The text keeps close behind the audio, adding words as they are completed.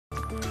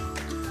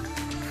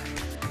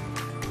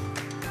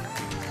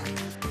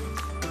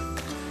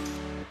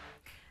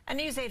A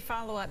News 8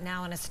 follow-up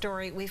now on a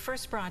story we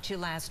first brought you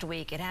last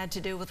week. It had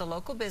to do with a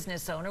local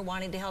business owner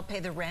wanting to help pay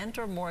the rent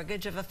or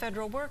mortgage of a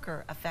federal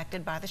worker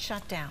affected by the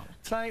shutdown.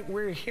 Tonight,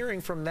 we're hearing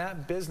from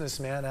that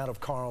businessman out of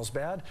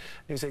Carlsbad.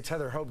 News 8's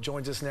Heather Hope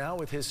joins us now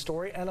with his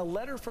story and a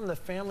letter from the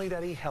family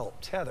that he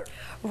helped. Heather.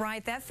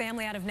 Right, that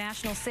family out of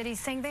National City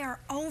saying they are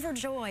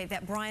overjoyed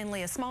that Brian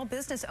Lee, a small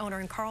business owner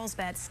in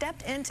Carlsbad,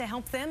 stepped in to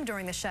help them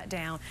during the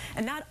shutdown.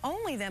 And not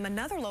only them,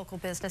 another local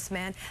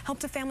businessman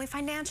helped a family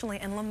financially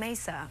in La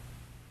Mesa.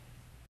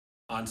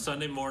 On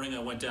Sunday morning, I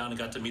went down and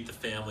got to meet the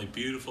family.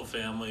 Beautiful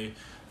family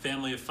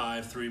of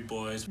 5, 3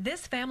 boys.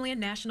 This family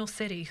in National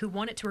City, who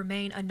wanted to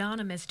remain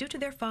anonymous due to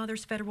their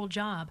father's federal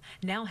job,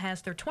 now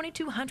has their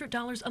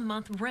 $2,200 a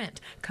month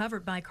rent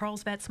covered by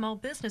Carlsbad small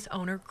business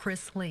owner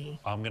Chris Lee.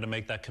 I'm going to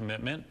make that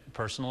commitment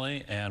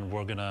personally, and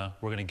we're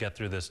gonna get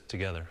through this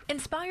together.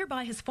 Inspired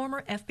by his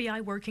former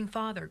FBI working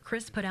father,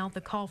 Chris put out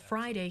the call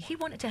Friday. He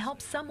wanted to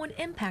help someone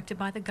impacted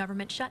by the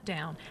government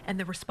shutdown, and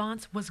the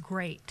response was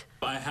great.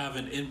 I have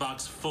an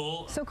inbox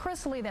full. So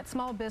Chris Lee, that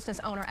small business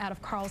owner out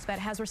of Carlsbad,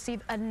 has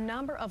received a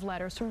number of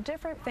letters from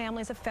different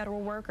families of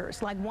federal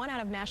workers, like one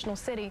out of National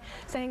City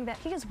saying that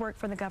he has worked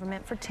for the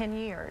government for 10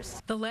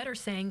 years. The letter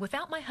saying,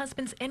 without my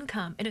husband's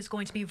income, it is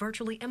going to be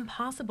virtually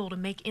impossible to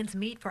make ends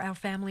meet for our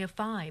family of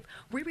 5.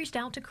 We reached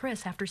out to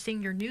Chris after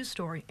seeing your news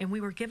story, and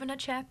we were given a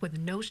check with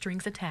no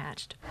strings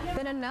attached.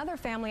 Then another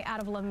family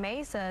out of La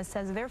Mesa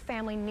says their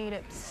family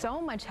needed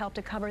so much help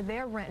to cover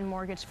their rent and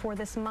mortgage for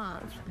this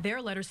month. Their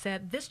letter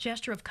said, this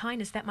gesture of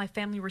kindness that my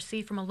family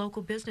received from a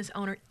local business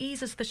owner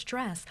eases the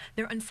stress.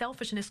 Their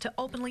unselfishness to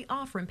openly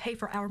offer and pay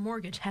for our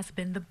mortgage has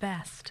been the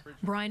best.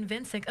 Brian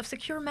Vincic of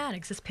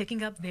Securematics is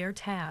picking up their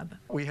tab.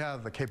 We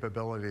have the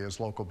capability as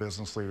local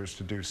business leaders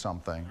to do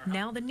something.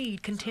 Now the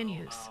need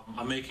continues.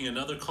 I'm making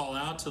another call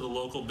out to the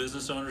local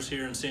business owners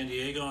here in San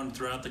Diego and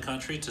throughout the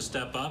country to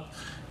step up,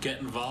 get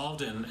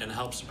involved, and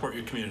help support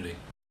your community.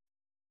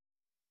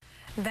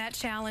 That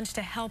challenge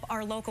to help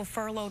our local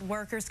furloughed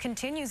workers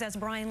continues, as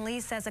Brian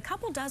Lee says a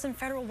couple dozen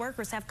federal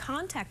workers have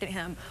contacted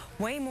him,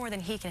 way more than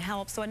he can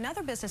help. So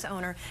another business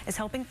owner is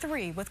helping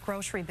 3 with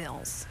grocery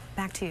bills.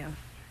 Back to you.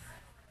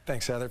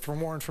 Thanks, Heather. For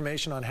more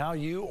information on how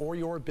you or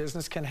your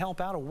business can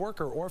help out a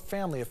worker or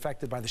family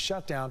affected by the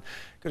shutdown,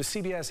 go to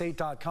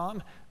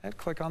CBS8.com and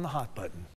click on the Hot button.